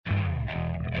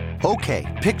Okay,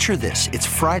 picture this. It's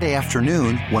Friday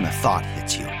afternoon when a thought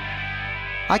hits you.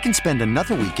 I can spend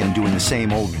another weekend doing the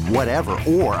same old whatever,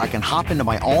 or I can hop into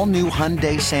my all-new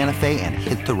Hyundai Santa Fe and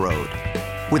hit the road.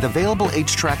 With available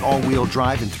H-Track all-wheel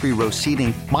drive and 3-row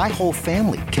seating, my whole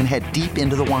family can head deep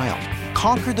into the wild.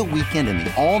 Conquer the weekend in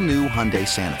the all-new Hyundai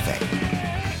Santa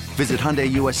Fe. Visit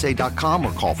HyundaiUSA.com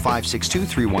or call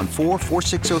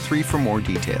 562-314-4603 for more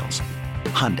details.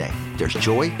 Hyundai, there's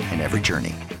joy in every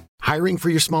journey. Hiring for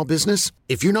your small business?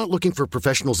 If you're not looking for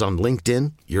professionals on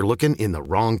LinkedIn, you're looking in the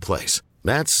wrong place.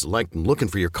 That's like looking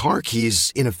for your car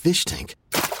keys in a fish tank.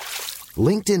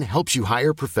 LinkedIn helps you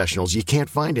hire professionals you can't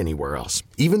find anywhere else,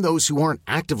 even those who aren't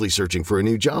actively searching for a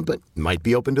new job but might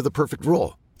be open to the perfect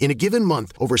role. In a given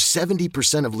month, over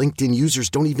 70% of LinkedIn users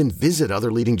don't even visit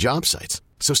other leading job sites.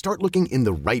 So start looking in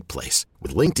the right place.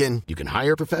 With LinkedIn, you can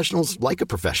hire professionals like a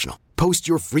professional. Post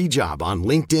your free job on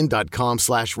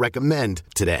linkedin.com/recommend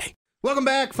today. Welcome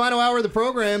back. Final hour of the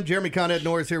program. Jeremy Conrad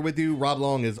Norris here with you. Rob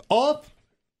Long is off.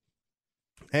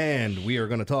 And we are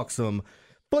going to talk some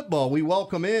football. We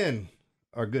welcome in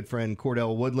our good friend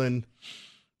Cordell Woodland.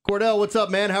 Cordell, what's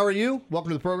up, man? How are you? Welcome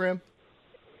to the program.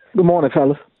 Good morning,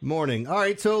 fellas. Morning. All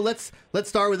right, so let's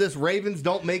start with this. Ravens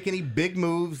don't make any big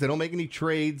moves. They don't make any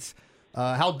trades.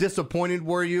 How disappointed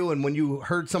were you? And when you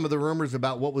heard some of the rumors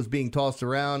about what was being tossed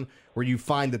around, where you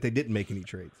find that they didn't make any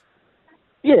trades?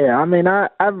 Yeah, I mean, I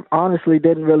honestly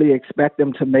didn't really expect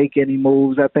them to make any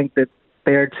moves. I think that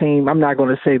their team, I'm not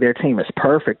going to say their team is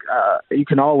perfect. You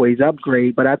can always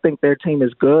upgrade, but I think their team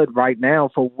is good right now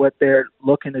for what they're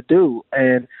looking to do.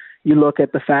 And you look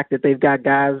at the fact that they've got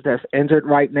guys that's injured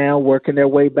right now, working their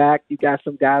way back. You got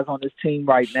some guys on this team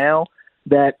right now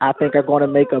that I think are going to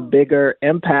make a bigger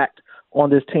impact on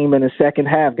this team in the second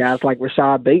half, guys like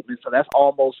Rashad Bateman. So that's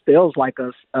almost feels like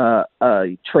a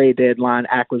trade deadline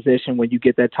acquisition when you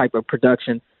get that type of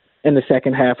production in the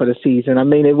second half of the season. I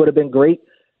mean, it would have been great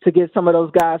to get some of those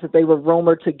guys that they were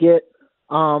rumored to get.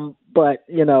 But,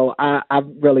 you know,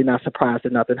 I'm really not surprised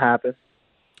that nothing happened.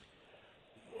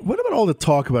 What about all the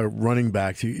talk about running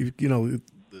backs? You know,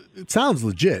 it sounds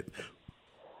legit.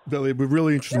 They were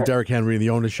really interested in Derrick Henry, and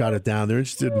the owner shot it down. They're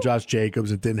interested in Josh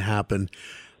Jacobs. It didn't happen.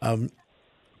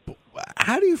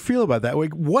 How do you feel about that?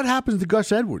 Like, what happens to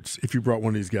Gus Edwards if you brought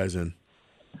one of these guys in?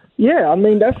 Yeah, I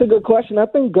mean, that's a good question. I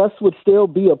think Gus would still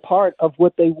be a part of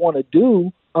what they want to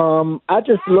do. I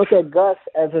just look at Gus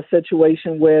as a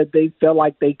situation where they feel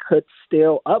like they could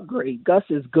still upgrade. Gus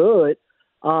is good,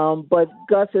 but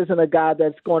Gus isn't a guy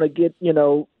that's going to get,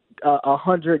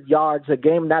 100 yards a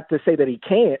game. Not to say that he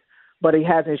can't, but he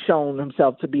hasn't shown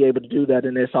himself to be able to do that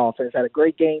in this offense. Had a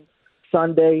great game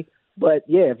Sunday. But,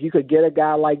 yeah, if you could get a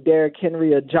guy like Derrick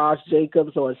Henry or Josh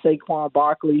Jacobs or Saquon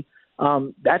Barkley,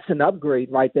 that's an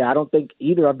upgrade right there. I don't think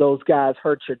either of those guys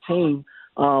hurt your team.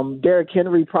 Derrick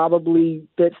Henry probably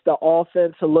fits the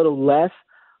offense a little less,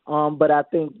 but I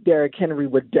think Derrick Henry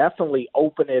would definitely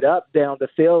open it up down the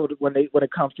field when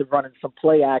it comes to running some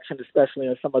play action, especially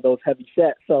on some of those heavy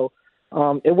sets. So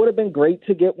it would have been great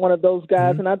to get one of those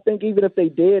guys, and I think even if they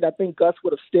did, I think Gus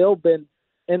would have still been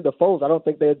in the fold. I don't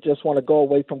think they just want to go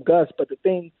away from Gus. But the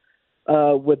thing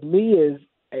with me is,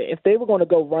 if they were going to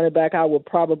go running back, I would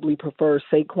probably prefer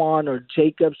Saquon or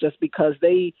Jacobs, just because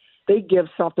they give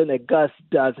something that Gus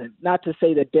doesn't. Not to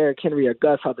say that Derrick Henry or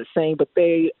Gus are the same, but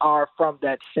they are from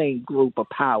that same group of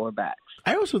power backs.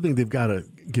 I also think they've got to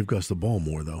give Gus the ball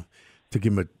more, though, to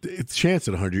give him a chance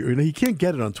at 100. You know, he can't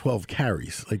get it on 12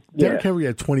 carries. Like Derrick Henry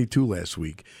had 22 last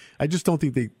week. I just don't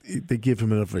think they give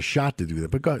him enough of a shot to do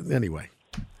that. But anyway.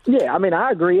 Yeah, I mean,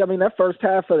 I agree. I mean, that first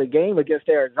half of the game against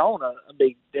Arizona, I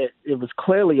mean, it was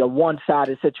clearly a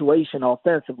one-sided situation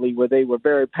offensively where they were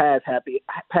very pass happy.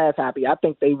 I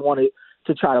think they wanted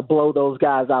to try to blow those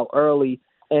guys out early,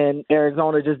 and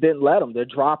Arizona just didn't let them. They're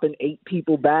dropping 8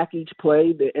 people back each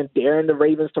play and daring the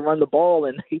Ravens to run the ball,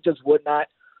 and he just would not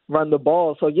run the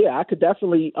ball. So, yeah, I could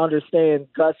definitely understand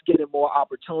Gus getting more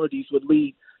opportunities would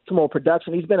lead to more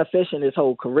production. He's been efficient his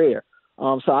whole career.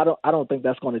 So I don't think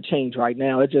that's going to change right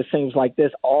now. It just seems like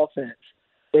this offense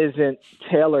isn't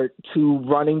tailored to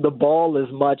running the ball as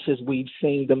much as we've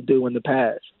seen them do in the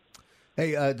past.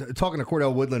 Hey, talking to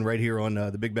Cordell Woodland right here on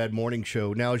the Big Bad Morning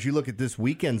Show. Now, as you look at this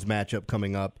weekend's matchup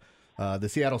coming up, the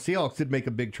Seattle Seahawks did make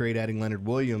a big trade adding Leonard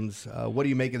Williams. What do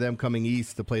you make of them coming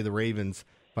east to play the Ravens,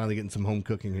 finally getting some home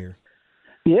cooking here?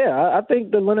 Yeah, I think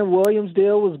the Leonard Williams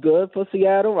deal was good for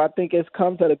Seattle. I think it's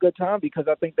come at a good time because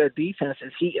I think their defense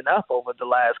is heating up over the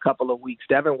last couple of weeks.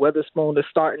 Devin Witherspoon is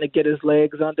starting to get his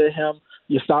legs under him.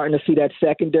 You're starting to see that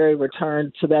secondary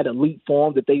return to that elite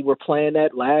form that they were playing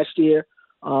at last year.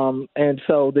 And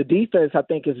so the defense, I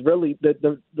think, is really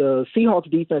the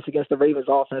Seahawks defense against the Ravens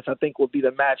offense, I think, will be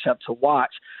the matchup to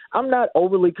watch. I'm not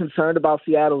overly concerned about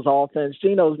Seattle's offense.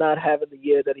 Geno's not having the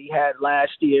year that he had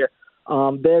last year.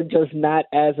 They're just not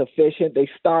as efficient. They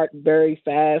start very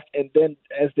fast, and then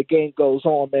as the game goes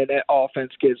on, man, that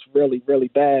offense gets really, really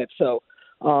bad. So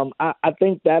I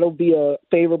think that'll be a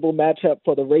favorable matchup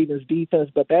for the Ravens defense,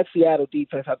 but that Seattle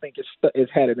defense, I think, is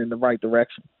headed in the right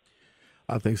direction.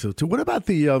 I think so, too. What about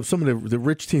some of the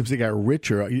rich teams that got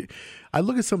richer? I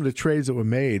look at some of the trades that were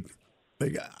made.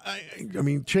 I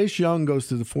mean, Chase Young goes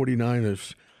to the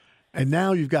 49ers, and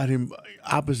now you've got him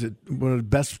opposite one of the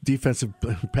best defensive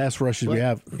pass rushers we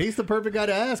have. He's the perfect guy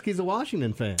to ask. He's a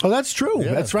Washington fan. Oh, that's true.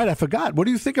 Yeah. That's right. I forgot. What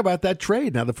do you think about that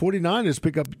trade? Now, the 49ers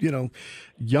pick up,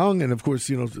 Young, and, of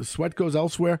course, Sweat goes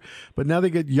elsewhere. But now they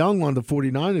get Young on the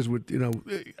 49ers with,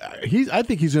 I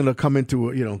think he's going to come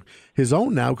into, his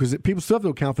own now because people still have to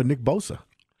account for Nick Bosa.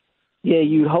 Yeah,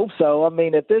 you'd hope so. I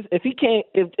mean, if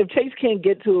Chase can't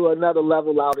get to another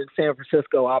level out in San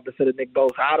Francisco opposite of Nick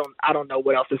Bosa, I don't know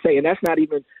what else to say. And that's not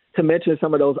even to mention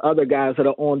some of those other guys that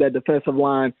are on that defensive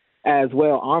line as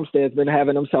well. Armstead's been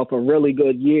having himself a really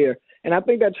good year. And I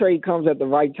think that trade comes at the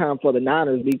right time for the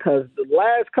Niners because the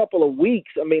last couple of weeks,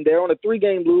 I mean, they're on a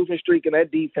 3-game losing streak, and that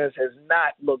defense has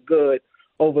not looked good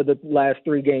over the last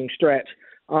 3-game stretch.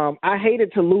 I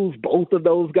hated to lose both of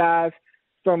those guys.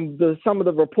 From some of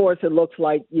the reports, it looks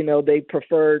like, they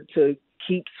preferred to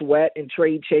keep Sweat and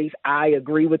trade Chase. I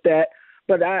agree with that.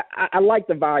 But I like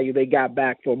the value they got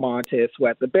back for Montez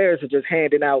Sweat. The Bears are just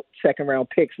handing out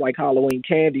second-round picks like Halloween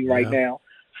candy right now.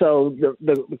 So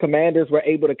the Commanders were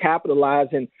able to capitalize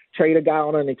and trade a guy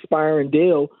on an expiring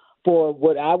deal for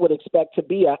what I would expect to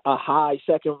be a high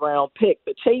second-round pick.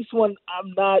 The Chase one,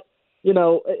 I'm not,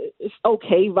 it's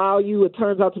okay value. It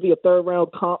turns out to be a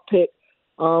third-round comp pick.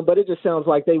 But it just sounds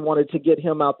like they wanted to get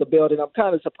him out the building. I'm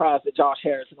kind of surprised that Josh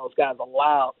Harris and those guys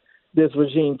allowed this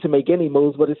regime to make any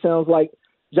moves. But it sounds like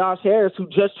Josh Harris, who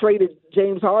just traded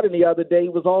James Harden the other day,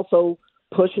 was also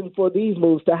pushing for these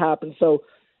moves to happen. So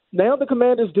now the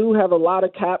Commanders do have a lot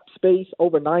of cap space,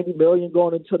 over $90 million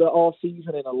going into the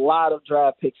offseason, and a lot of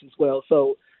draft picks as well.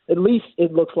 So at least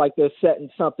it looks like they're setting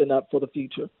something up for the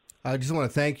future. I just want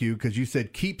to thank you because you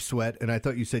said Keep Sweat, and I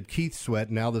thought you said Keith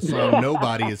Sweat. Now the song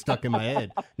Nobody is stuck in my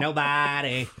head.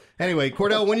 Nobody. Anyway,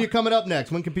 Cordell, when are you coming up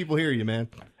next? When can people hear you, man?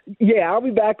 Yeah, I'll be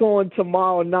back on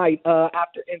tomorrow night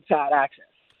after Inside Access.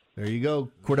 There you go.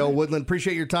 Cordell Woodland,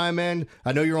 appreciate your time, man.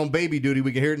 I know you're on baby duty.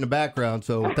 We can hear it in the background,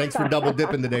 so thanks for double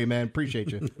dipping today, man.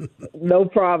 Appreciate you. No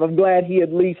problem. I'm glad he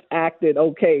at least acted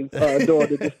okay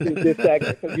during this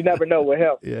segment. You never know with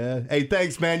him. Yeah. Hey,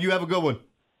 thanks, man. You have a good one.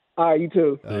 All right, you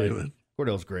too.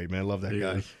 Cordell's great, man. Love that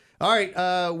guy. All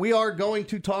right, we are going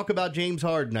to talk about James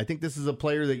Harden. I think this is a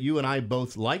player that you and I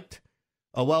both liked.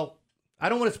 Well, I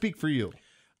don't want to speak for you.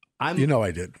 I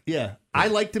did. Yeah, I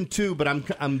liked him too, but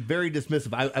I'm very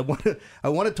dismissive. I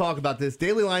want to talk about this.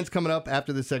 Daily Line's coming up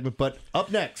after this segment, but up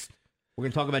next, we're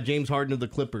going to talk about James Harden of the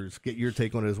Clippers. Get your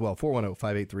take on it as well.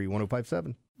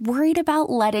 410-583-1057. Worried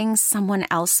about letting someone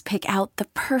else pick out the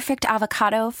perfect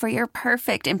avocado for your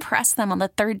perfect impress them on the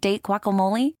third date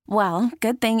guacamole? Well,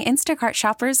 good thing Instacart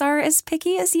shoppers are as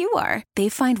picky as you are. They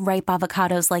find ripe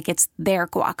avocados like it's their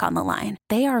guac on the line.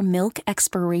 They are milk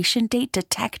expiration date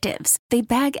detectives. They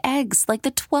bag eggs like the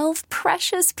 12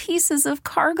 precious pieces of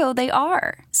cargo they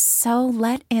are. So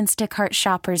let Instacart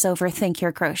shoppers overthink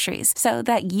your groceries so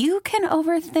that you can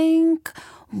overthink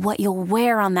what you'll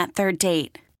wear on that third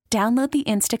date. Download the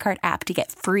Instacart app to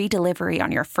get free delivery on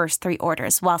your first 3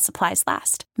 orders while supplies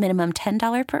last. Minimum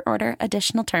 $10 per order.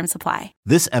 Additional terms apply.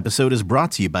 This episode is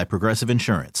brought to you by Progressive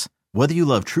Insurance. Whether you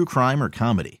love true crime or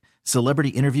comedy,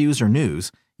 celebrity interviews or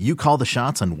news, you call the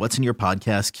shots on what's in your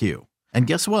podcast queue. And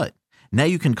guess what? Now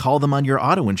you can call them on your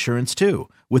auto insurance too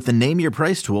with the Name Your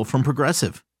Price tool from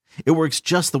Progressive. It works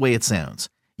just the way it sounds.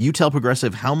 You tell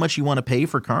Progressive how much you want to pay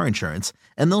for car insurance,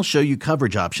 and they'll show you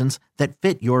coverage options that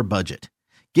fit your budget.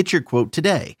 Get your quote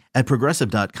today at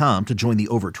Progressive.com to join the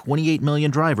over 28 million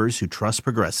drivers who trust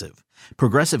Progressive.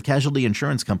 Progressive Casualty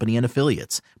Insurance Company and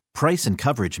Affiliates. Price and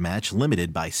coverage match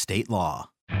limited by state law.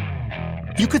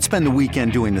 You could spend the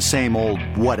weekend doing the same old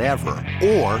whatever,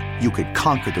 or you could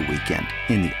conquer the weekend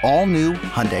in the all-new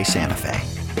Hyundai Santa Fe.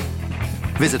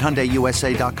 Visit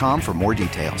HyundaiUSA.com for more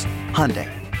details.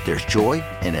 Hyundai, there's joy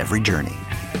in every journey.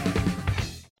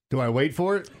 Do I wait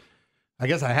for it? I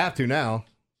guess I have to now.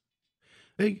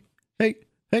 Hey. Do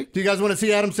you guys want to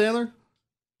see Adam Sandler?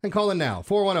 Then call in now.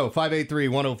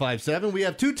 410-583-1057. We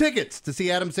have 2 tickets to see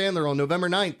Adam Sandler on November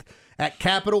 9th at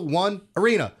Capital One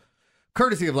Arena.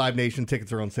 Courtesy of Live Nation,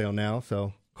 tickets are on sale now,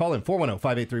 so Call in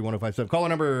 410-583-1057. Caller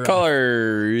number...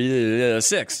 Caller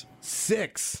 6.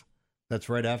 6. That's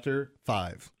right after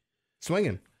 5.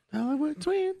 Swinging. Oh, we're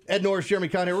swinging. Ed Norris, Jeremy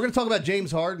Conner. We're going to talk about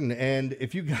James Harden. And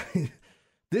if you guys...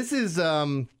 This is,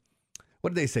 what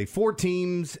did they say? 4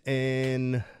 teams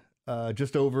in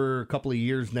just over a couple of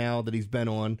years now that he's been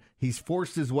on. He's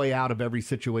forced his way out of every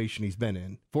situation he's been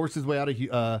in. Forced his way out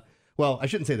of... well, I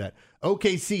shouldn't say that.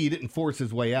 OKC didn't force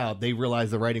his way out. They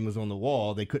realized the writing was on the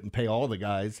wall. They couldn't pay all the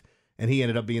guys, and he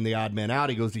ended up being the odd man out.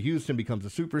 He goes to Houston, becomes a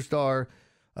superstar.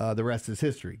 The rest is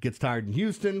history. Gets tired in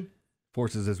Houston,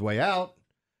 forces his way out,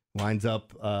 winds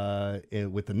up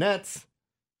with the Nets,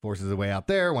 forces his way out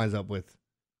there, winds up with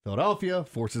Philadelphia,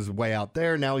 forces his way out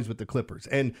there. Now he's with the Clippers.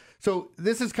 And so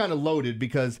this is kind of loaded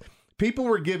because people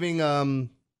were giving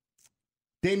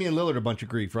Damian Lillard a bunch of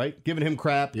grief, right? Giving him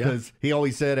crap because he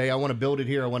always said, hey, I want to build it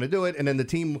here. I want to do it. And then the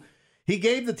team, he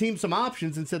gave the team some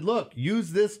options and said, look,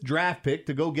 use this draft pick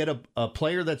to go get a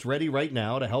player that's ready right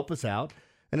now to help us out.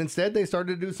 And instead, they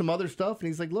started to do some other stuff. And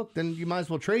he's like, look, then you might as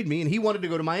well trade me. And he wanted to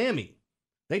go to Miami.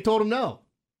 They told him no.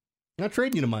 I'm not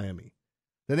trading you to Miami.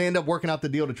 Then they end up working out the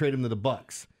deal to trade him to the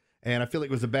Bucks. And I feel like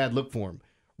it was a bad look for him.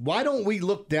 Why don't we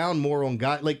look down more on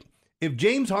guys? Like, if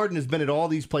James Harden has been at all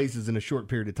these places in a short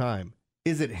period of time,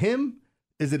 is it him?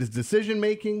 Is it his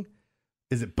decision-making?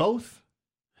 Is it both?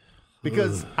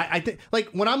 Because I think, like,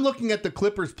 when I'm looking at the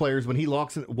Clippers players when he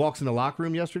walks in the locker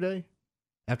room yesterday,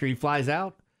 after he flies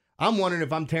out, I'm wondering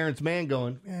if I'm Terrence Mann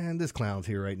going, man, this clown's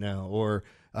here right now. Or,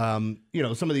 some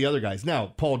of the other guys.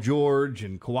 Now, Paul George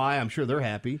and Kawhi, I'm sure they're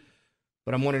happy.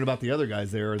 But I'm wondering about the other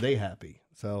guys there. Are they happy?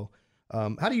 So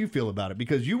how do you feel about it?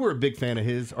 Because you were a big fan of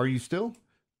his. Are you still?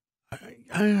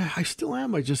 I still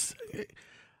am.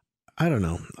 I don't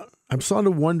know. I'm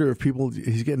starting to wonder if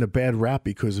he's getting a bad rap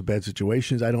because of bad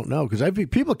situations. I don't know. Because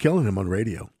people are killing him on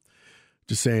radio.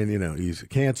 Just saying, he's a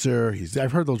cancer.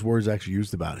 I've heard those words actually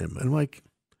used about him. And I'm like,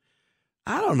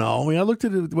 I don't know. I mean, I looked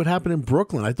at what happened in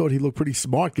Brooklyn. I thought he looked pretty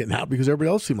smart getting out because everybody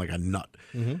else seemed like a nut.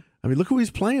 Mm-hmm. I mean, look who he's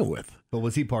playing with. But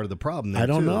was he part of the problem there, I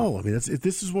don't know. I mean,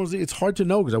 it's hard to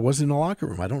know because I wasn't in the locker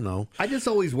room. I don't know. I just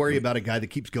always worry about a guy that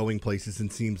keeps going places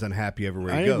and seems unhappy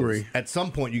everywhere he goes. I agree. At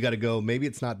some point, you got to go, maybe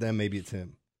it's not them, maybe it's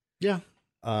him. Yeah.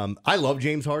 I love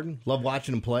James Harden. Love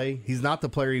watching him play. He's not the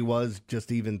player he was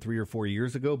just even 3 or 4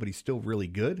 years ago, but he's still really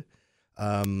good.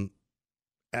 I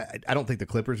don't think the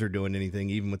Clippers are doing anything,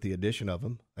 even with the addition of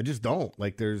him. I just don't.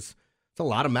 Like, it's a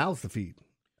lot of mouths to feed.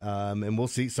 And we'll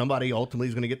see. Somebody ultimately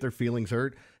is going to get their feelings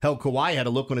hurt. Hell, Kawhi had a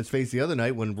look on his face the other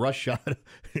night when Russ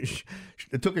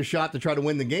took a shot to try to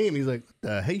win the game. He's like,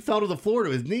 he fell to the floor to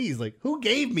his knees. Like, who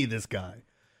gave me this guy?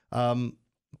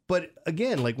 But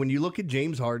again, like when you look at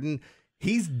James Harden,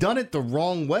 he's done it the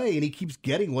wrong way, and he keeps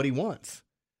getting what he wants.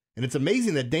 And it's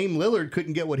amazing that Dame Lillard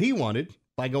couldn't get what he wanted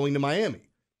by going to Miami.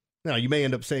 Now, you may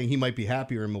end up saying he might be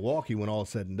happier in Milwaukee when all is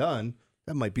said and done.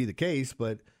 That might be the case,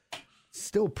 but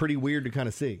still pretty weird to kind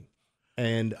of see.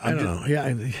 And I don't know. Yeah,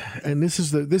 and this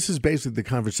is basically the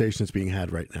conversation that's being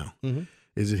had right now. Mm-hmm.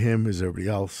 Is it him? Is it everybody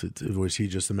else? Was he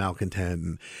just a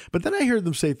malcontent? But then I hear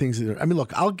them say things. I mean,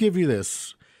 look, I'll give you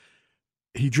this.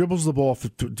 He dribbles the ball for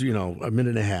a minute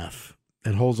and a half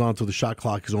and holds on till the shot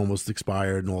clock is almost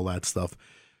expired and all that stuff.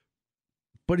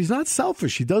 But he's not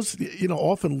selfish. He does,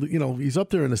 often, he's up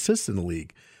there in assists in the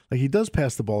league. Like, he does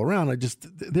pass the ball around.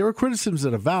 There are criticisms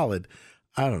that are valid.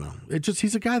 I don't know.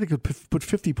 He's a guy that could put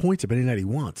 50 points up any night he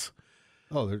wants.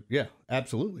 Oh, yeah,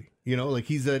 absolutely.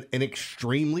 He's an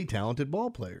extremely talented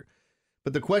ball player.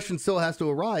 But the question still has to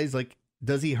arise, like,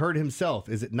 does he hurt himself?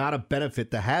 Is it not a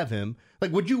benefit to have him?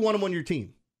 Like, would you want him on your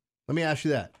team? Let me ask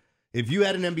you that. If you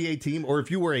had an NBA team, or if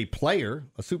you were a player,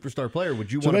 a superstar player, would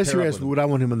you want to pair up with him? Would I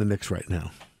want him on the Knicks right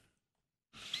now?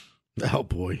 Oh,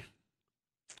 boy.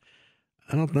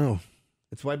 I don't know.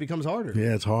 That's why it becomes harder.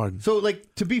 Yeah, it's hard. So,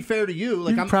 like, to be fair to you,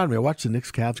 like, I'm proud of me. I watched the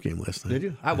Knicks-Cavs game last night. Did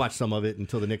you? I watched some of it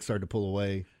until the Knicks started to pull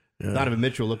away. Yeah. Donovan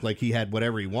Mitchell looked like he had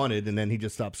whatever he wanted, and then he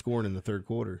just stopped scoring in the third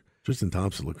quarter. Tristan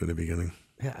Thompson looked good in the beginning.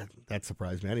 Yeah, that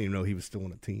surprised me. I didn't even know he was still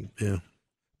on a team. Yeah.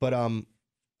 But,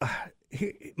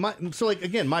 my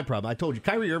problem, I told you,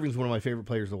 Kyrie Irving's one of my favorite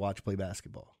players to watch play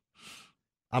basketball.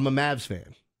 I'm a Mavs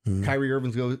fan. Mm-hmm. Kyrie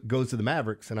Irving goes to the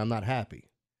Mavericks, and I'm not happy.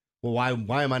 Well,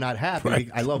 why am I not happy? Right.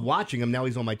 I love watching him. Now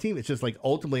he's on my team. It's just like,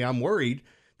 ultimately, I'm worried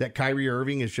that Kyrie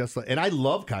Irving is just like, and I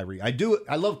love Kyrie. I do.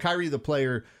 I love Kyrie, the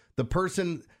player, the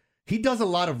person. He does a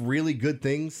lot of really good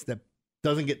things that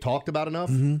doesn't get talked about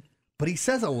enough. Mm-hmm. But he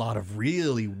says a lot of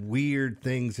really weird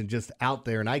things and just out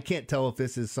there. And I can't tell if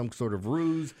this is some sort of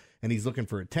ruse and he's looking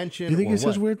for attention. Do you think he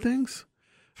says weird things?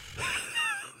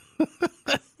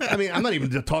 I mean, I'm not even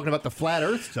talking about the flat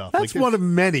earth stuff. That's one of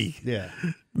many. Yeah.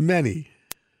 Many.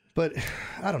 But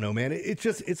I don't know, man.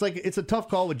 It's a tough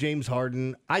call with James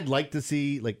Harden. I'd like to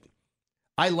see,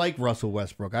 I like Russell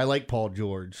Westbrook. I like Paul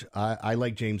George. I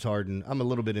like James Harden. I'm a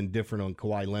little bit indifferent on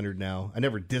Kawhi Leonard now. I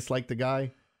never disliked the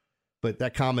guy, but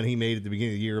that comment he made at the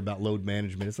beginning of the year about load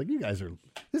management, it's like,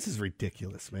 this is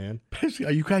ridiculous, man.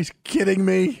 Are you guys kidding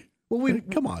me? Well,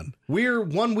 come on. We're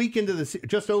 1 week into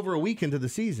just over a week into the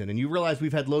season, and you realize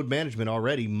we've had load management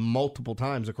already multiple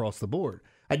times across the board.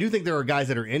 I do think there are guys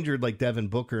that are injured like Devin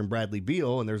Booker and Bradley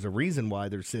Beal, and there's a reason why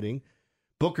they're sitting.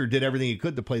 Booker did everything he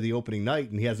could to play the opening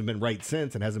night, and he hasn't been right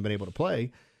since and hasn't been able to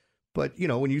play. But,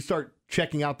 when you start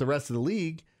checking out the rest of the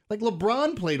league, like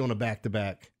LeBron played on a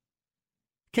back-to-back.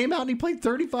 Came out and he played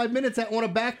 35 minutes on a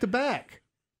back-to-back.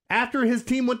 After his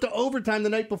team went to overtime the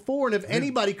night before, and if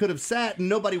anybody could have sat and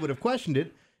nobody would have questioned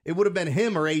it, it would have been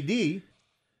him or AD.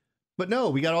 But no,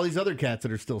 we got all these other cats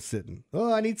that are still sitting.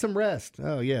 Oh, I need some rest.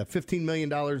 Oh, yeah, $15 million.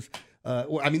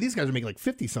 These guys are making like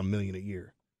 50-some million a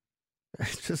year.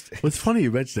 It's funny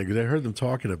you mentioned that because I heard them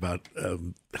talking about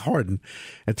Harden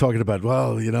and talking about,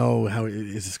 how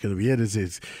is this going to be it?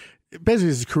 Basically,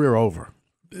 his career over,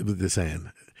 they're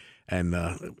saying. And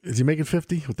is he making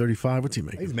 50 or 35? What's he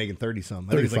making? He's making 30-some.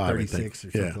 I think he's like 36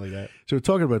 or something like that. So we're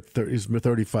talking about he's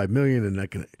 $35 million, and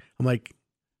I'm like,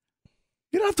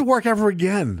 you don't have to work ever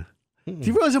again. Do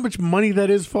you realize how much money that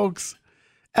is, folks?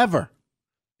 Ever.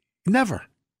 Never.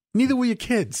 Neither were your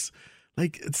kids.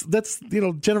 That's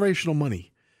generational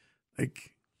money.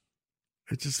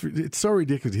 It's so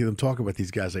ridiculous to hear them talk about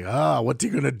these guys what's he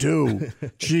going to do?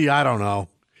 Gee, I don't know.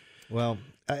 Well,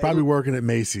 probably working at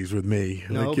Macy's with me.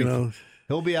 No,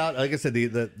 he'll be out. Like I said,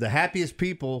 the happiest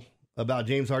people about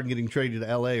James Harden getting traded to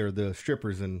L.A. are the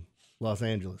strippers in Los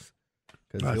Angeles.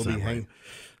 Because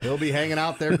he'll be hanging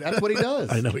out there. That's what he does.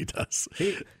 I know he does.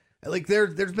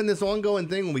 There's been this ongoing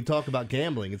thing when we talk about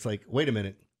gambling. It's like, wait a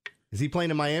minute. Is he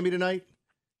playing in Miami tonight?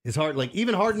 Is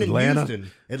even Harden in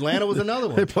Houston. Atlanta was another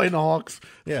one. They playing the Hawks.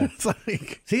 Yeah.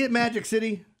 Is he at Magic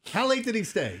City? How late did he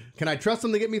stay? Can I trust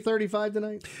him to get me 35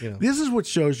 tonight? This is what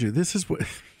shows you. This is what I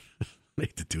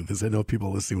hate to do this. I know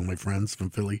people listening with my friends from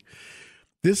Philly.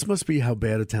 This must be how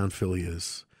bad a town Philly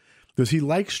is. Because he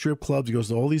likes strip clubs. He goes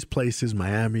to all these places,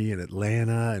 Miami and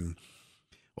Atlanta and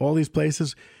all these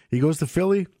places. He goes to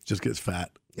Philly, just gets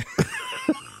fat.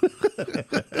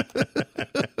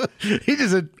 He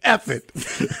just said, F it.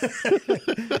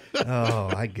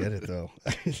 Oh, I get it, though.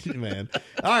 Man.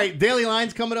 All right, Daily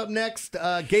Line's coming up next.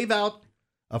 Gave out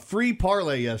a free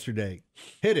parlay yesterday.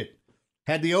 Hit it.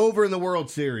 Had the over in the World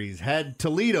Series. Had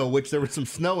Toledo, which there was some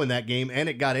snow in that game, and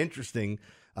it got interesting.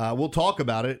 We'll talk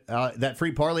about it. That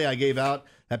free parlay I gave out,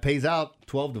 that pays out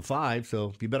 12-5.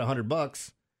 So if you bet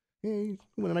 $100, you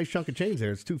win a nice chunk of change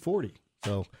there. It's $240.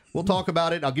 So we'll talk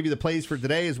about it. I'll give you the plays for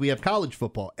today as we have college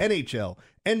football, NHL,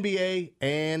 NBA,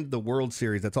 and the World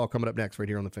Series. That's all coming up next right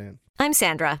here on The Fan. I'm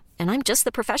Sandra, and I'm just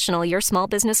the professional your small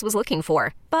business was looking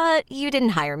for. But you didn't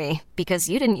hire me because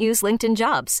you didn't use LinkedIn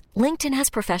Jobs. LinkedIn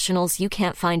has professionals you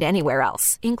can't find anywhere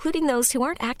else, including those who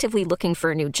aren't actively looking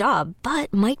for a new job,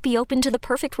 but might be open to the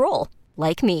perfect role,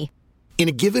 like me. In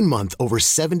a given month, over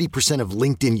 70% of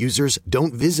LinkedIn users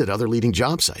don't visit other leading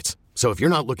job sites. So if you're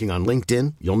not looking on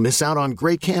LinkedIn, you'll miss out on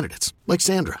great candidates like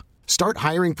Sandra. Start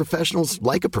hiring professionals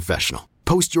like a professional.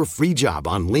 Post your free job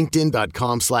on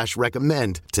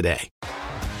linkedin.com/recommend today.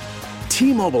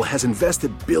 T-Mobile has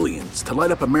invested billions to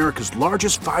light up America's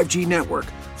largest 5G network,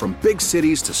 from big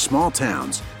cities to small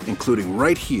towns, including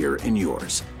right here in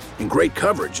yours. And great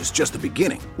coverage is just the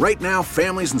beginning. Right now,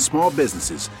 families and small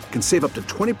businesses can save up to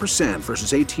 20%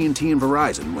 versus AT&T and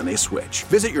Verizon when they switch.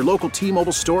 Visit your local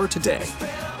T-Mobile store today.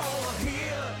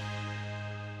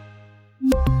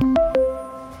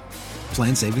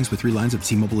 Plan savings with 3 lines of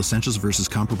T-Mobile Essentials versus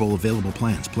comparable available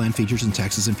plans. Plan features and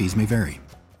taxes and fees may vary.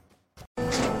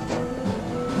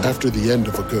 After the end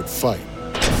of a good fight,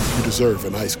 you deserve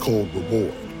an ice-cold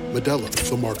reward. Modelo is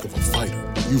the mark of a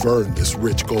fighter. You've earned this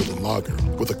rich golden lager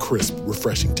with a crisp,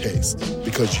 refreshing taste.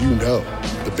 Because you know,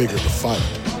 the bigger the fight,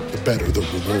 the better the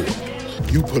reward.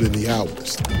 You put in the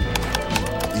hours,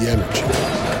 the energy,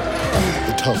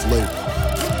 the tough labor.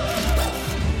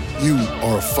 You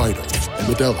are a fighter, and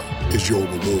Modelo is your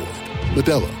reward.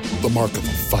 Modelo, the mark of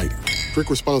a fighter. Drink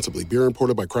responsibly. Beer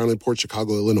imported by Crown Imports,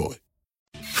 Chicago, Illinois.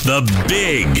 The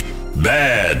Big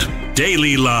Bad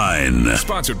Daily Line.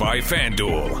 Sponsored by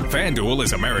FanDuel. FanDuel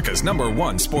is America's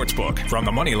 #1 sportsbook. From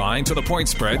the money line to the point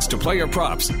spreads to player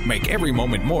props, make every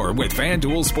moment more with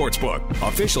FanDuel Sportsbook.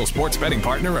 Official sports betting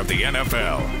partner of the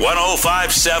NFL.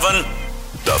 105.7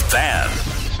 The Fan.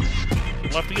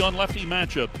 Lefty on lefty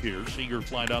matchup here. Seager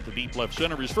flying out to deep left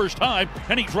center his first time,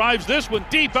 and he drives this one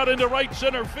deep out into right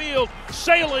center field.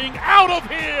 Sailing out of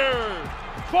here.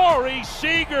 Corey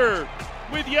Seager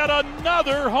with yet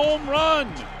another home run.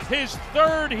 His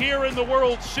third here in the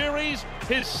World Series,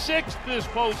 his sixth this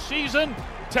postseason.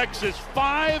 Texas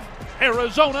 5,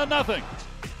 Arizona nothing.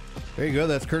 There you go.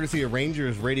 That's courtesy of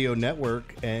Rangers Radio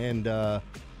Network. And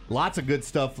lots of good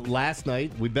stuff last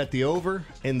night. We bet the over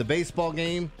in the baseball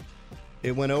game.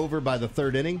 It went over by the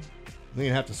third inning. You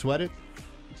didn't have to sweat it.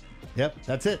 Yep,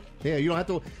 that's it. Yeah, you don't have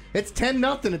to. It's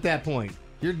 10-0 at that point.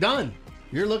 You're done.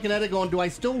 You're looking at it going, do I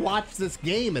still watch this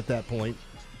game at that point?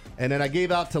 And then I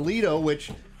gave out Toledo, which,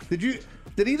 did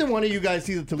either one of you guys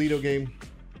see the Toledo game?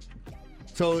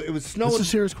 So it was snowing. That's a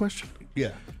serious question.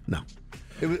 Yeah. No.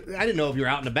 I didn't know if you were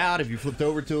out and about, if you flipped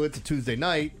over to it. It's a Tuesday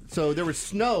night. So there was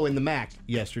snow in the MAC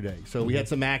yesterday. So we had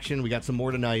some action. We got some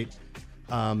more tonight.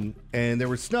 And there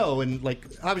was snow. And, like,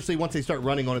 obviously, once they start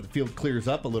running on it, the field clears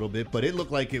up a little bit. But it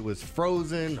looked like it was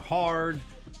frozen, hard.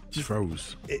 Just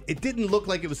froze. It didn't look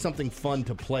like it was something fun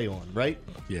to play on, right?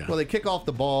 Yeah. Well, they kick off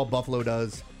the ball. Buffalo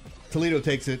does. Toledo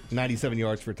takes it 97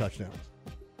 yards for a touchdown.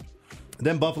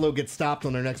 Then Buffalo gets stopped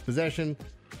on their next possession.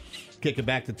 Kick it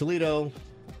back to Toledo.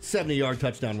 70-yard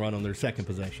touchdown run on their second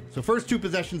possession. So first two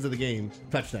possessions of the game,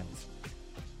 touchdowns.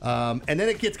 And then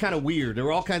it gets kind of weird. There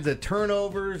were all kinds of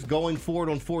turnovers going forward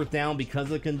on fourth down because of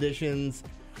the conditions.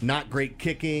 Not great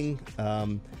kicking.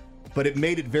 But it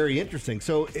made it very interesting.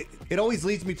 So it always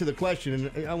leads me to the question,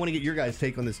 and I want to get your guys'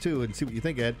 take on this too and see what you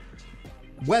think, Ed.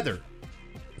 Weather.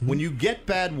 When you get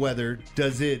bad weather,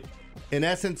 does it, in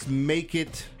essence, make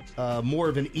it more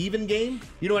of an even game?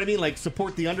 You know what I mean? Like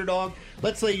support the underdog.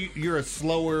 Let's say you're a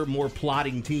slower, more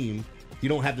plodding team. You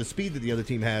don't have the speed that the other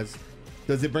team has.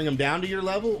 Does it bring them down to your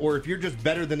level? Or if you're just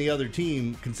better than the other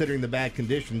team, considering the bad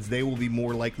conditions, they will be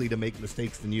more likely to make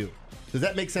mistakes than you? Does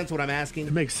that make sense what I'm asking?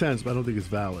 It makes sense, but I don't think it's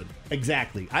valid.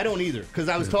 Exactly. I don't either. Because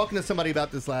I was talking to somebody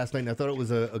about this last night, and I thought it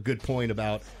was a good point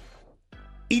about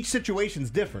each situation's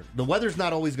different. The weather's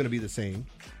not always going to be the same,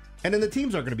 and then the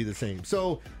teams aren't going to be the same.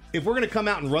 So if we're going to come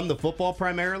out and run the football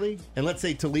primarily, and let's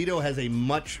say Toledo has a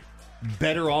much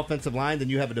better offensive line than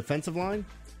you have a defensive line,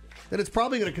 then it's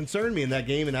probably going to concern me in that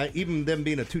game, and even them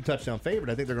being a 2-touchdown favorite,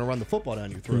 I think they're going to run the football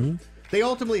down your throat. Mm-hmm. They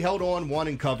ultimately held on, won,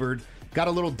 and covered. Got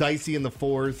a little dicey in the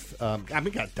fourth.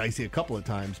 Got dicey a couple of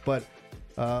times, but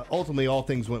ultimately all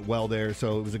things went well there,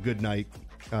 so it was a good night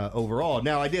overall.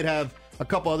 Now, I did have a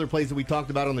couple other plays that we talked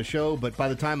about on the show, but by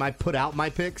the time I put out my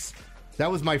picks,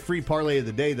 that was my free parlay of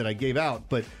the day that I gave out.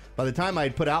 But by the time I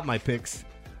had put out my picks,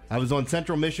 I was on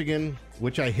Central Michigan,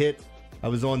 which I hit. I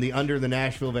was on the under the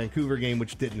Nashville-Vancouver game,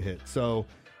 which didn't hit. So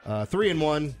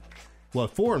 3-1. Well,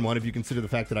 4-1 if you consider the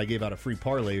fact that I gave out a free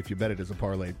parlay if you bet it as a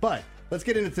parlay. But let's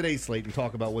get into today's slate and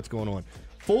talk about what's going on.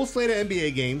 Full slate of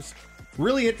NBA games.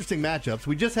 Really interesting matchups.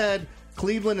 We just had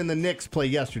Cleveland and the Knicks play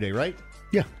yesterday, right?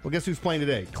 Yeah. Well, guess who's playing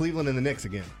today? Cleveland and the Knicks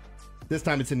again. This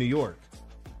time it's in New York.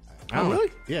 Oh,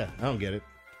 really? Yeah, I don't get it.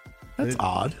 That's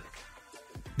odd.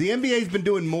 The NBA's been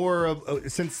doing more of,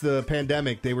 since the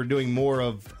pandemic, they were doing more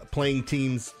of playing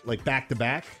teams like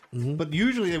back-to-back. Mm-hmm. But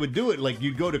usually they would do it like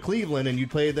you'd go to Cleveland and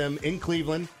you'd play them in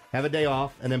Cleveland, have a day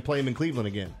off, and then play them in Cleveland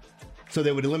again. So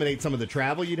they would eliminate some of the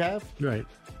travel you'd have. Right.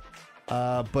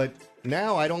 But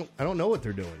now I don't know what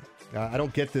they're doing. I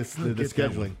don't get the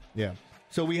scheduling. Yeah.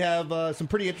 So we have some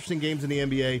pretty interesting games in the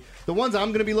NBA. The ones I'm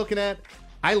going to be looking at,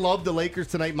 I love the Lakers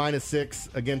tonight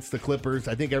 -6 against the Clippers.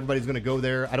 I think everybody's going to go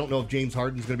there. I don't know if James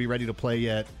Harden's going to be ready to play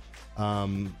yet.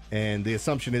 And the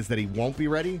assumption is that he won't be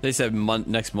ready. They said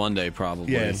next Monday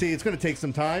probably. Yeah, see, it's going to take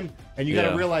some time. And you got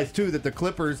to realize, too, that the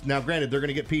Clippers, now granted, they're going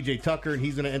to get P.J. Tucker, and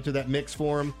he's going to enter that mix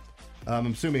for him.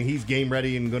 I'm assuming he's game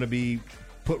ready and going to be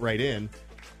put right in.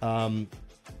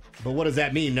 But what does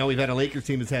that mean? Now we've had a Lakers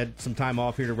team that's had some time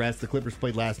off here to rest. The Clippers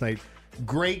played last night.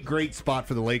 Great spot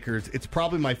for the Lakers. It's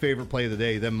probably my favorite play of the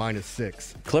day, them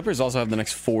 -6. Clippers also have the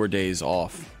next 4 days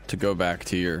off, to go back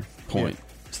to your point. Yeah.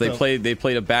 So they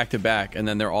played a back-to-back, and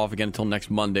then they're off again until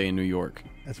next Monday in New York.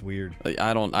 That's weird.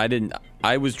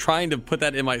 I was trying to put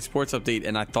that in my sports update,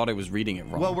 and I thought I was reading it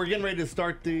wrong. Well, we're getting ready to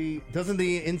start doesn't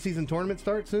the in-season tournament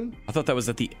start soon? I thought that was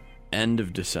at the end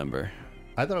of December.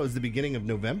 I thought it was the beginning of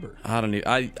November. I don't know.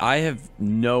 I have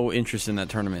no interest in that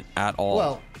tournament at all.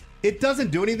 Well, it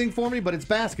doesn't do anything for me, but it's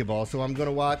basketball, so I'm going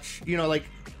to watch,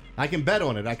 I can bet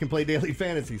on it. I can play daily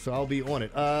fantasy, so I'll be on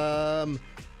it.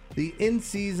 The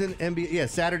in-season NBA,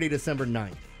 Saturday, December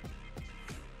 9th.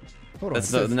 Hold on. That's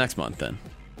the next month, then.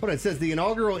 Hold on. It says the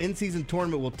inaugural in-season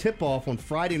tournament will tip off on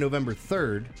Friday, November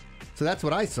 3rd. So that's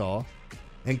what I saw.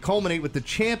 And culminate with the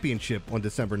championship on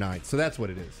December 9th. So that's what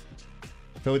it is.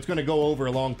 So it's going to go over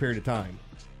a long period of time.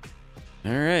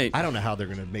 All right. I don't know how they're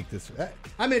going to make this.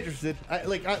 I'm interested.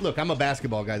 Look, I'm a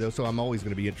basketball guy, though, so I'm always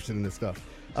going to be interested in this stuff.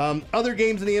 Other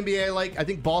games in the NBA, I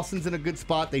think Boston's in a good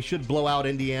spot. They should blow out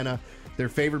Indiana. They're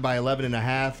favored by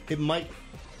 11.5. It might.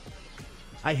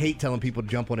 I hate telling people to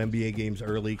jump on NBA games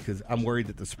early because I'm worried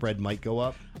that the spread might go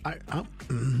up.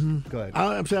 Go ahead.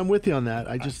 I'm with you on that.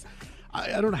 I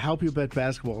don't know how people bet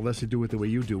basketball unless you do it the way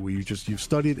you do, where you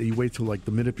study it and you wait till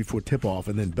the minute before tip off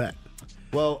and then bet.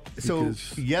 Well, so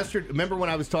yesterday, remember when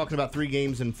I was talking about 3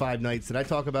 games in 5 nights? Did I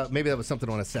talk about, maybe that was something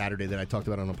on a Saturday that I talked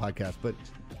about on a podcast, but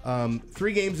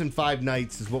 3 games in 5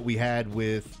 nights is what we had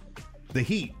with the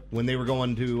Heat when they were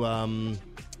going to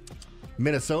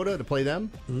Minnesota to play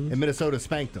them, and Minnesota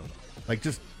spanked them,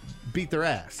 just beat their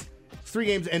ass. It's 3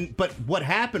 games, but what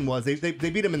happened was they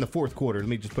beat them in the fourth quarter. Let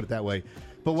me just put it that way.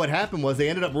 But what happened was they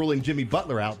ended up ruling Jimmy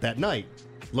Butler out that night.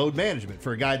 Load management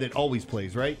for a guy that always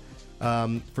plays, right?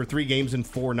 For 3 games in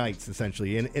 4 nights,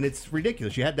 essentially. And it's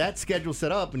ridiculous. You had that schedule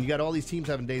set up, and you got all these teams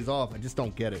having days off. I just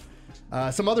don't get it.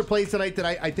 Some other plays tonight that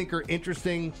I think are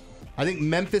interesting. I think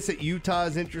Memphis at Utah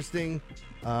is interesting.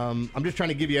 I'm just trying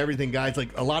to give you everything, guys.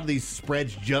 A lot of these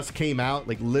spreads just came out,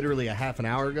 literally a half an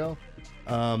hour ago.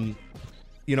 I'm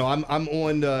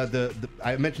on the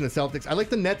I mentioned the Celtics. I like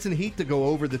the Nets and Heat to go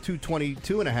over the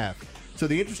 222.5. So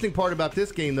the interesting part about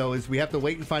this game, though, is we have to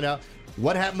wait and find out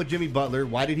what happened with Jimmy Butler.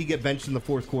 Why did he get benched in the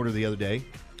fourth quarter the other day?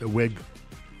 A wig.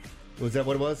 Was that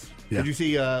what it was? Yeah. Did you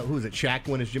see who was it? Shaq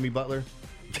went as Jimmy Butler.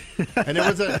 And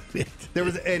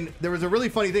there was a really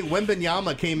funny thing.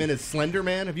 Wembanyama came in as Slender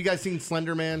Man. Have you guys seen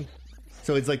Slender Man?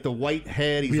 So it's the white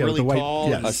head. He's really tall.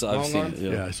 Yes. I've seen it.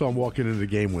 Yeah. I saw him walking into the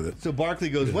game with it. So Barkley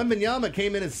goes, Wembanyama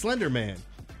came in as Slender Man.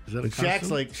 Is that and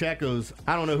Shaq goes,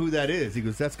 I don't know who that is. He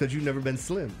goes, that's because you've never been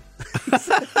slim.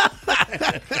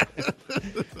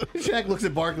 Shaq looks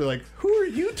at Barkley who are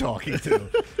you talking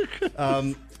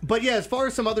to? But yeah, as far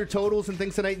as some other totals and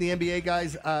things tonight in the NBA,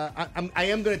 guys, I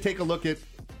am going to take a look at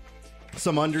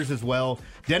some unders as well.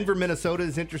 Denver, Minnesota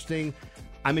is interesting.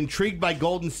 I'm intrigued by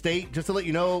Golden State. Just to let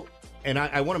you know, and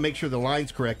I want to make sure the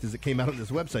line's correct as it came out on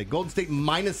this website. Golden State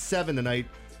 -7 tonight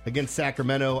against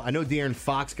Sacramento. I know De'Aaron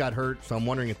Fox got hurt, so I'm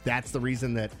wondering if that's the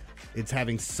reason that it's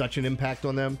having such an impact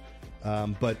on them.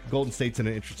 But Golden State's in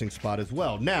an interesting spot as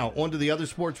well. Now, on to the other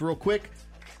sports real quick.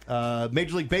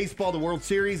 Major League Baseball, the World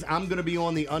Series. I'm going to be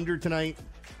on the under tonight.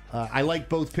 I like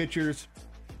both pitchers.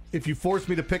 If you force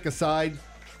me to pick a side,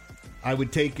 I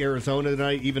would take Arizona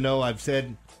tonight, even though I've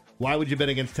said, why would you bet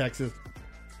against Texas?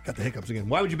 Got the hiccups again.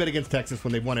 Why would you bet against Texas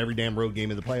when they've won every damn road game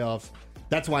in the playoffs?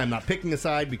 That's why I'm not picking a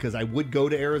side, because I would go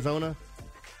to Arizona.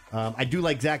 I do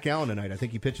like Zach Gallen tonight. I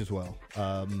think he pitches well,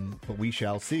 but we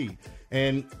shall see.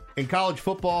 And in college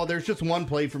football, there's just one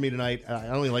play for me tonight. I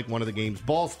only like one of the games.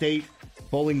 Ball State,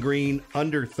 Bowling Green,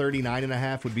 under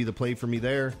 39.5 would be the play for me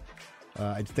there.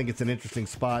 I just think it's an interesting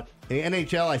spot. In the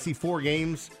NHL, I see 4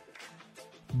 games.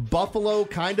 Buffalo,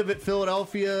 kind of at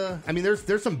Philadelphia. I mean,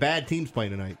 there's some bad teams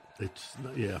playing tonight.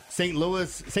 St.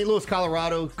 Louis,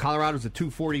 Colorado. Colorado's a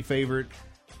 240 favorite.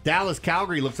 Dallas,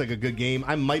 Calgary looks like a good game.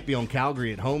 I might be on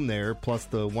Calgary at home there, plus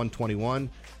the 121.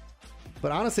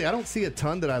 But honestly, I don't see a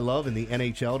ton that I love in the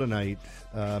NHL tonight.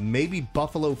 Maybe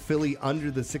Buffalo, Philly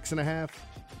under the 6.5.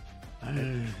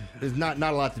 There's not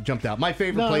a lot to jump out. My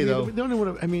favorite play, though. The only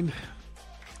one,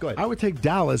 go ahead. I would take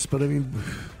Dallas, but what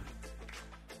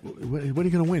are you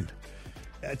going to win?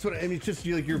 That's what it's just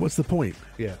you're. What's the point?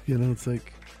 Yeah, it's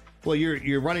like. Well,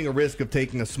 you're running a risk of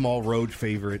taking a small road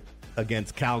favorite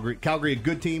against Calgary. Calgary, a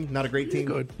good team, not a great team.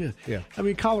 Good, yeah. I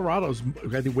mean, Colorado's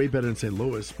I think way better than St.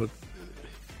 Louis, but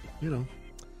what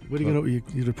are you going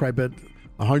to? You'd probably bet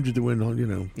 100 to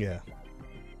win. Yeah.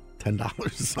 $10 or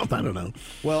something. I don't know.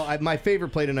 Well, my favorite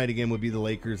play tonight again would be the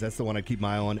Lakers. That's the one I keep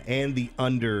my eye on, and the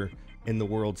under in the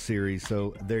World Series.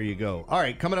 So there you go. All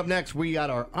right, coming up next, we got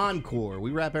our Encore.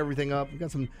 We wrap everything up. We got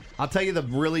some. I'll tell you the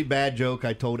really bad joke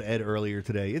I told Ed earlier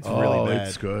today. It's really bad.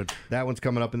 It's good. That one's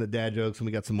coming up in the dad jokes, and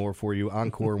we got some more for you.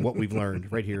 Encore and what we've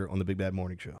learned right here on the Big Bad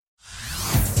Morning Show.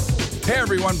 Hey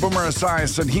everyone, Boomer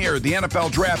Esiason here. The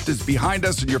NFL Draft is behind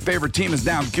us and your favorite team is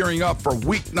now gearing up for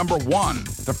week number 1.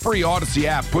 The free Odyssey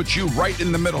app puts you right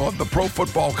in the middle of the pro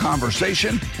football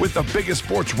conversation with the biggest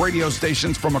sports radio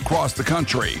stations from across the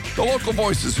country. The local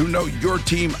voices who know your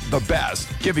team the best,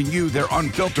 giving you their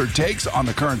unfiltered takes on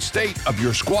the current state of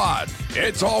your squad.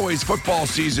 It's always football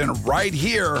season right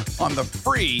here on the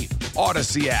free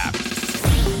Odyssey app.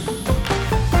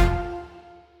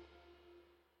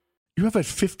 You have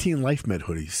 15 Life Med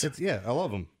hoodies. I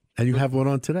love them. And you have one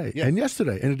on today, and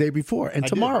yesterday, and the day before, and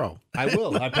tomorrow. I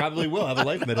will. I probably will have a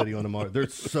Life Med hoodie on tomorrow. They're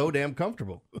so damn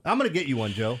comfortable. I'm going to get you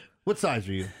one, Joe. What size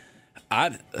are you? How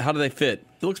do they fit?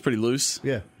 It looks pretty loose.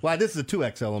 Yeah. Well, this is a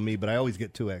 2XL on me, but I always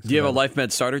get 2X. Do you have a Life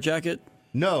Med starter jacket?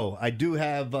 No, I do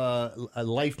have a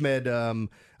Life Med. I'm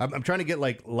trying to get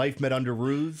like Life Med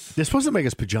underoos. They're supposed to make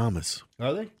us pajamas.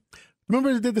 Are they?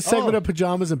 Remember they did the segment of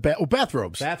pajamas and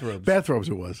bathrobes. Bathrobes. Bathrobes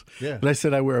it was. Yeah. But I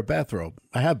said I wear a bathrobe.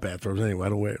 I have bathrobes anyway. I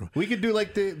don't wear them. We could do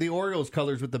like the Orioles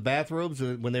colors with the bathrobes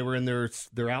when they were in their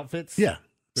outfits. Yeah.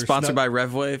 Their Sponsored by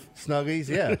RevWave. Snuggies,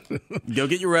 yeah. Go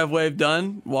get your RevWave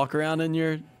done. Walk around in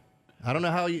your... I don't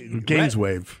know how you...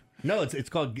 Gainswave. No, it's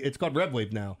called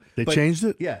RevWave now. They changed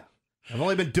it? Yeah. I've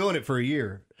only been doing it for a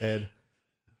year, Ed.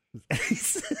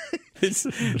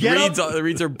 The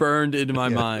reads are burned into my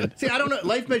mind. See, I don't know.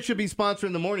 Life Med should be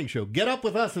sponsoring the morning show. Get up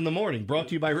with us in the morning. Brought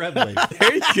to you by RevWave.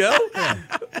 There you go. Yeah.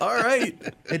 All right.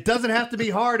 It doesn't have to be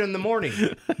hard in the morning,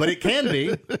 but it can be.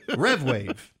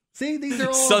 RevWave. See, these are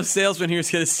all... Some salesman here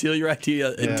is going to steal your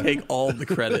idea and take all the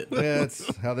credit. Yeah,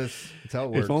 that's how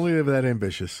it works. If only they were that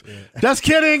ambitious. Yeah. Just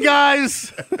kidding,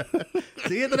 guys.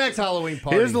 See you at the next Halloween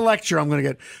party. Here's the lecture I'm going to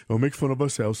get. Don't make fun of our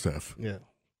sales staff. Yeah.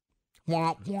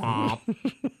 Womp, womp.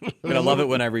 I'm going to love it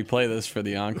when I replay this for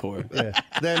the Encore. Yeah.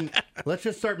 Then let's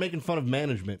just start making fun of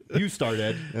management. You start,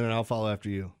 Ed, and then I'll follow after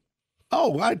you.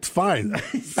 Oh, it's fine.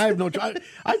 I have no.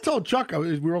 I told Chuck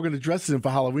we were all going to dress him for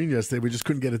Halloween yesterday. We just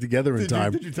couldn't get it together in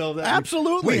time. Did you tell him that?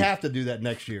 Absolutely. We have to do that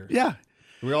next year. Yeah.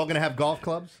 We're all going to have golf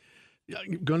clubs? Yeah,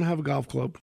 going to have a golf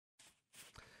club.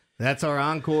 That's our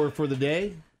Encore for the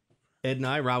day. Ed and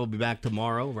I, Rob will be back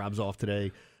tomorrow. Rob's off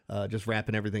today. Just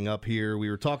wrapping everything up here. We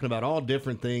were talking about all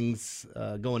different things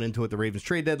going into it. The Ravens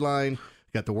trade deadline.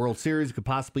 Got the World Series. It could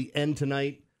possibly end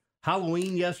tonight.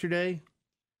 Halloween yesterday.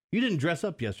 You didn't dress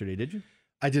up yesterday, did you?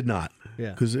 I did not.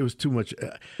 Yeah. Because it was too much.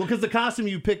 Well, because the costume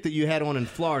you picked that you had on in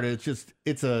Florida,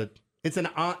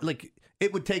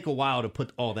 it would take a while to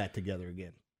put all that together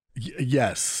again.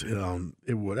 Yes,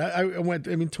 it would. I went,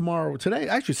 today,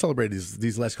 I actually celebrated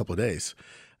these last couple of days.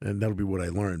 And that'll be what I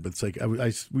learned. But it's like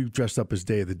we dressed up as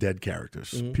Day of the Dead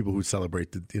characters, people who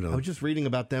celebrate I was just reading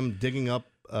about them digging up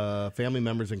family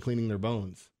members and cleaning their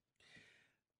bones.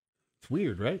 It's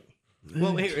weird, right?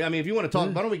 Well, here, if you want to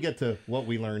talk, why don't we get to what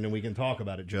we learned and we can talk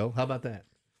about it, Joe? How about that?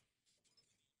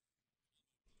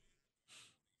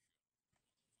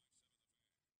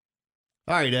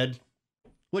 All right, Ed.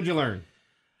 What'd you learn?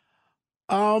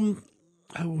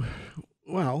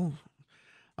 Well,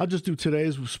 I'll just do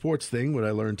today's sports thing. What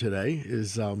I learned today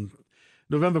is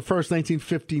November 1st,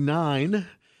 1959.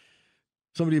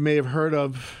 Somebody may have heard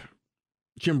of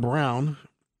Jim Brown.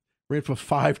 Ran for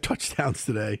 5 touchdowns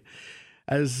today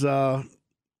as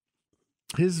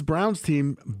his Browns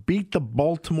team beat the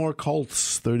Baltimore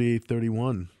Colts 38-31,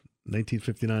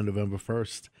 1959, November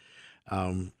 1st.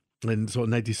 And so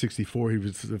in 1964,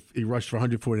 he rushed for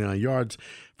 149 yards.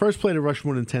 First player to rush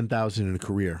more than 10,000 in a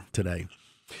career today.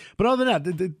 But other than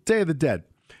that, the Day of the Dead.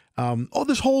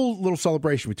 This whole little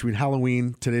celebration between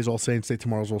Halloween, today's All Saints Day,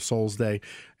 tomorrow's All Souls Day,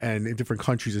 and in different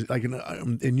countries. Like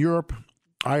in Europe,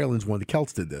 Ireland's one. The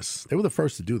Celts did this. They were the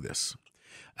first to do this.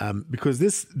 Because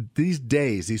these 3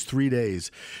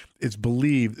 days, it's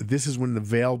believed this is when the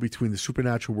veil between the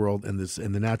supernatural world and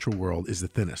the natural world is the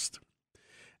thinnest.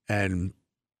 And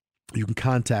you can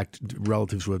contact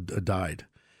relatives who have died.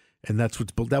 And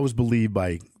that was believed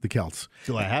by the Celts.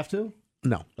 Do I have to?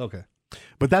 No. Okay.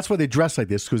 But that's why they dress like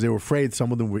this, because they were afraid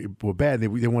some of them were bad. They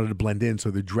wanted to blend in, so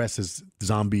they dress as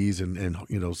zombies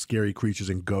and scary creatures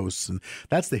and ghosts. And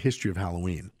that's the history of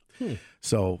Halloween.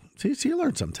 So, see, you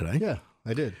learned something today. Yeah,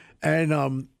 I did. And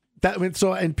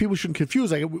and people shouldn't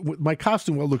confuse. Like my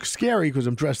costume will look scary because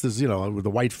I'm dressed as with a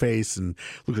white face and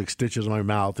look like stitches on my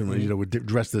mouth, and we're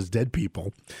dressed as dead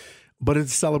people. But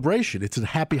it's a celebration. It's a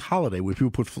happy holiday where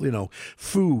people put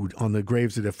food on the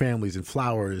graves of their families and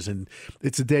flowers, and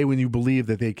it's a day when you believe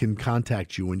that they can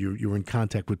contact you when you're in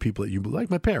contact with people that you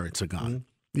like. My parents are gone.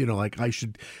 Like I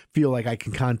should feel like I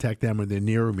can contact them and they're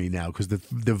nearer me now because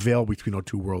the veil between our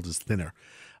two worlds is thinner.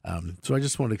 So I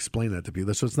just want to explain that to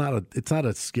people. So it's not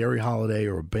a scary holiday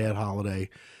or a bad holiday.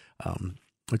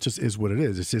 It just is what it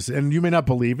is. It's just, and you may not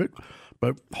believe it,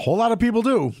 but a whole lot of people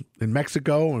do in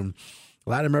Mexico and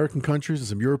Latin American countries and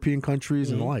some European countries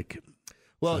and the like.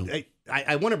 Well, so.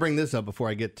 I want to bring this up before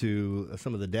I get to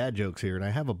some of the dad jokes here, and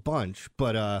I have a bunch,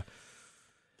 but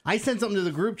I sent something to the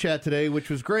group chat today,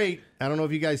 which was great. I don't know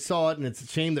if you guys saw it, and it's a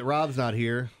shame that Rob's not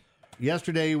here.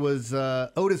 Yesterday was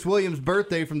Otis Williams'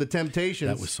 birthday from the Temptations.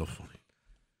 That was so funny.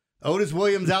 Otis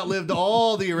Williams outlived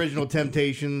all the original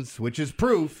Temptations, which is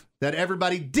proof that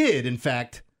everybody did, in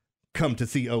fact, come to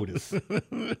see Otis.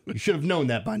 You should have known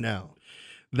that by now.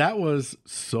 That was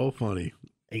so funny.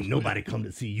 Ain't nobody come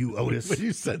to see you, Otis. When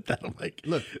you said that, I'm like,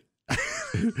 look.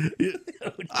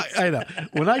 I know.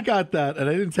 When I got that, and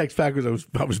I didn't text back because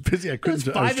I was busy. I couldn't.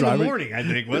 It was 5 in the morning, I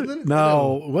think, wasn't it?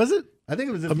 No, was it? I think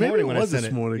it was this morning when I sent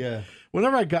it. Morning. Yeah.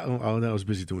 Whenever I got, no, I was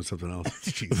busy doing something else.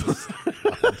 Jesus.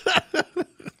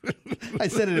 I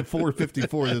sent it at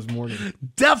 4:54 this morning.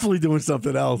 Definitely doing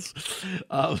something else.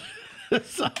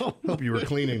 So hope you were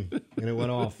cleaning and it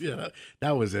went off. Yeah,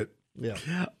 that was it. Yeah.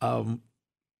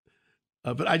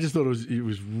 But I just thought it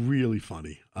was really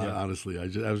funny. Honestly,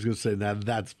 I was going to say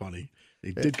that's funny.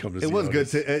 They did come to see it. It was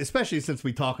notice. good, especially since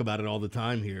we talk about it all the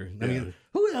time here. I mean,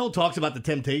 who the hell talks about the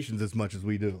Temptations as much as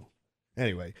we do?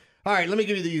 Anyway, all right, let me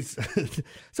give you these.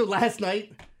 So last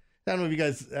night, I don't know if you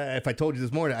guys, if I told you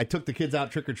this morning, I took the kids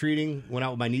out trick-or-treating, went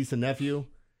out with my niece and nephew,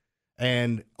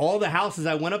 and all the houses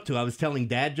I went up to, I was telling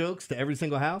dad jokes to every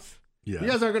single house. Yeah. You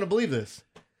guys aren't going to believe this.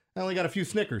 I only got a few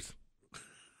Snickers.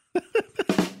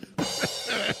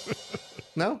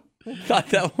 No? Thought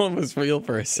that one was real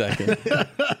for a second.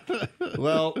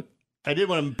 Well, I did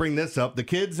want to bring this up. The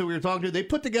kids that we were talking to, they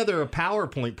put together a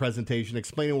PowerPoint presentation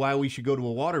explaining why we should go to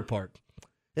a water park.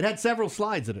 It had several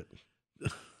slides in it.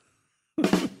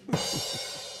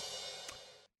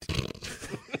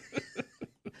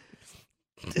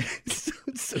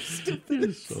 So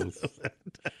stupid.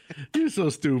 You're so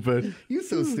stupid. You're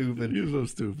so stupid. You're so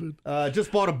stupid.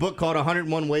 Just bought a book called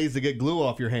 101 Ways to Get Glue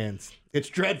Off Your Hands. It's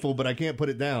dreadful, but I can't put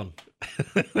it down.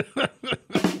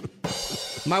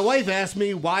 My wife asked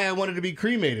me why I wanted to be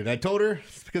cremated. I told her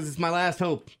it's because it's my last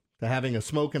hope to having a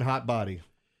smoking hot body.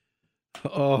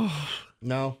 Oh.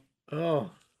 No?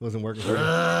 Oh. Wasn't working for me.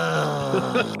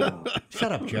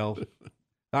 Shut up, Joe.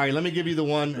 All right, let me give you the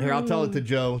one. Here, I'll tell it to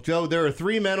Joe. Joe, there are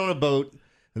 3 men on a boat,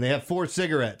 and they have 4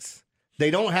 cigarettes.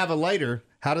 They don't have a lighter.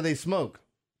 How do they smoke?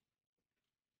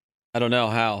 I don't know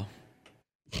how.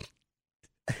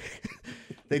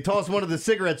 They toss one of the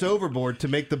cigarettes overboard to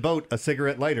make the boat a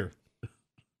cigarette lighter.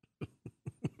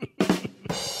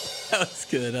 That was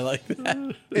good. I like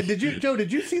that. And Joe,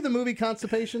 did you see the movie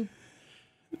Constipation?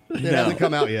 It No. hasn't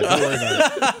come out yet. Don't worry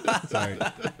about it. Sorry.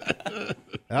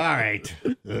 All right.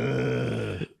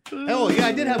 Oh, yeah,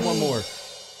 I did have one more.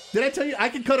 Did I tell you I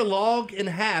could cut a log in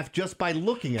half just by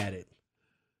looking at it?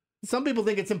 Some people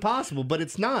think it's impossible, but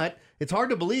it's not. It's hard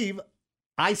to believe.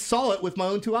 I saw it with my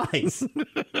own 2 eyes.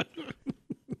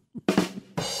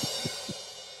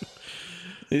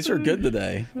 These are good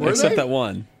today, Were except they? that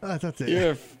one. Oh, that's it.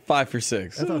 You're 5 for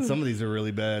 6. I thought some of these are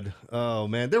really bad. Oh,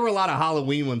 man. There were a lot of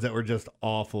Halloween ones that were just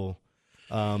awful.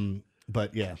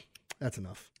 But, yeah, that's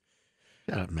enough.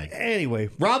 Anyway,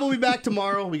 Rob will be back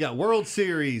tomorrow. We got World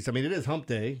Series. I mean, it is hump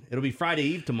day. It'll be Friday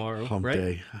Eve tomorrow, Hump right?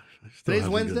 day. Today's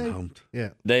Wednesday?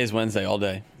 Yeah. Today is Wednesday all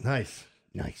day. Nice.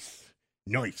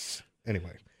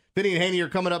 Anyway, Vinny and Haney are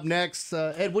coming up next.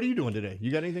 Ed, what are you doing today?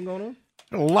 You got anything going on?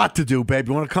 A lot to do, babe.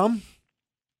 You want to come?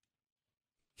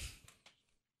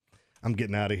 I'm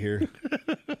getting out of here.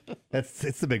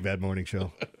 It's the Big Bad Morning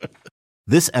Show.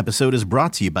 This episode is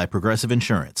brought to you by Progressive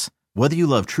Insurance. Whether you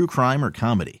love true crime or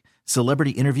comedy, celebrity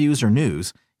interviews or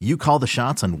news, you call the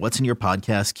shots on what's in your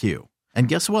podcast queue. And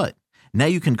guess what? Now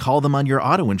you can call them on your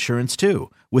auto insurance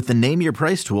too with the Name Your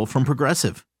Price tool from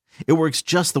Progressive. It works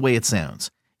just the way it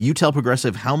sounds. You tell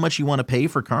Progressive how much you want to pay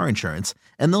for car insurance,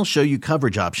 and they'll show you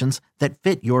coverage options that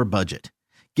fit your budget.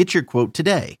 Get your quote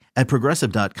today at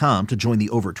Progressive.com to join the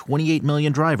over 28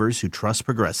 million drivers who trust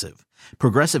Progressive.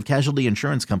 Progressive Casualty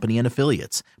Insurance Company and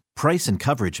Affiliates. Price and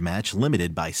coverage match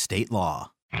limited by state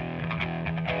law.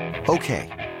 Okay,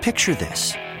 picture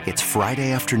this. It's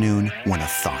Friday afternoon when a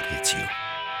thought hits you.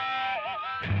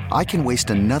 I can waste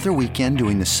another weekend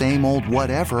doing the same old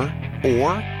whatever,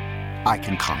 or I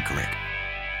can conquer it.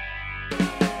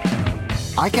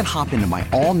 I can hop into my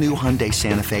all-new Hyundai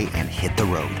Santa Fe and hit the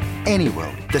road. Any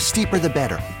road. The steeper, the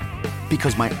better.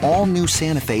 Because my all-new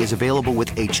Santa Fe is available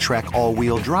with H-Track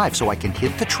all-wheel drive, so I can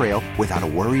hit the trail without a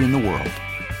worry in the world.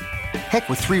 Heck,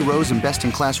 with 3 rows and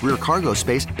best-in-class rear cargo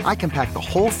space, I can pack the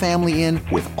whole family in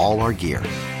with all our gear.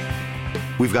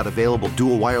 We've got available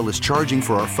dual wireless charging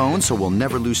for our phones, so we'll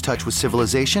never lose touch with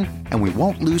civilization, and we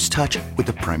won't lose touch with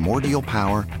the primordial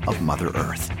power of Mother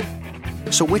Earth.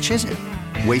 So which is it?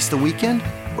 Waste the weekend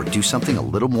or do something a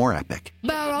little more epic?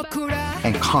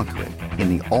 And conquer it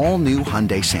in the all-new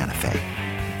Hyundai Santa Fe.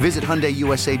 Visit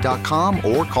HyundaiUSA.com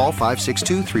or call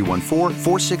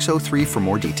 562-314-4603 for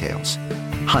more details.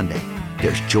 Hyundai,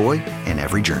 there's joy in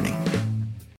every journey.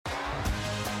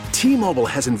 T-Mobile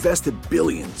has invested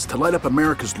billions to light up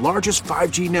America's largest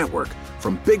 5G network,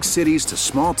 from big cities to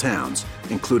small towns,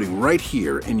 including right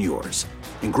here in yours.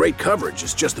 And great coverage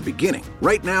is just the beginning.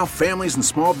 Right now, families and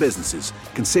small businesses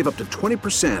can save up to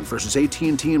 20% versus AT&T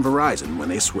and Verizon when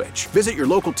they switch. Visit your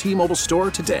local T-Mobile store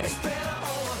today.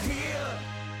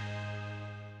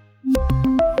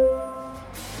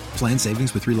 Plan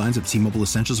savings with 3 lines of T-Mobile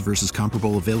Essentials versus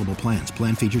comparable available plans.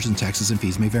 Plan features and taxes and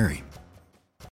fees may vary.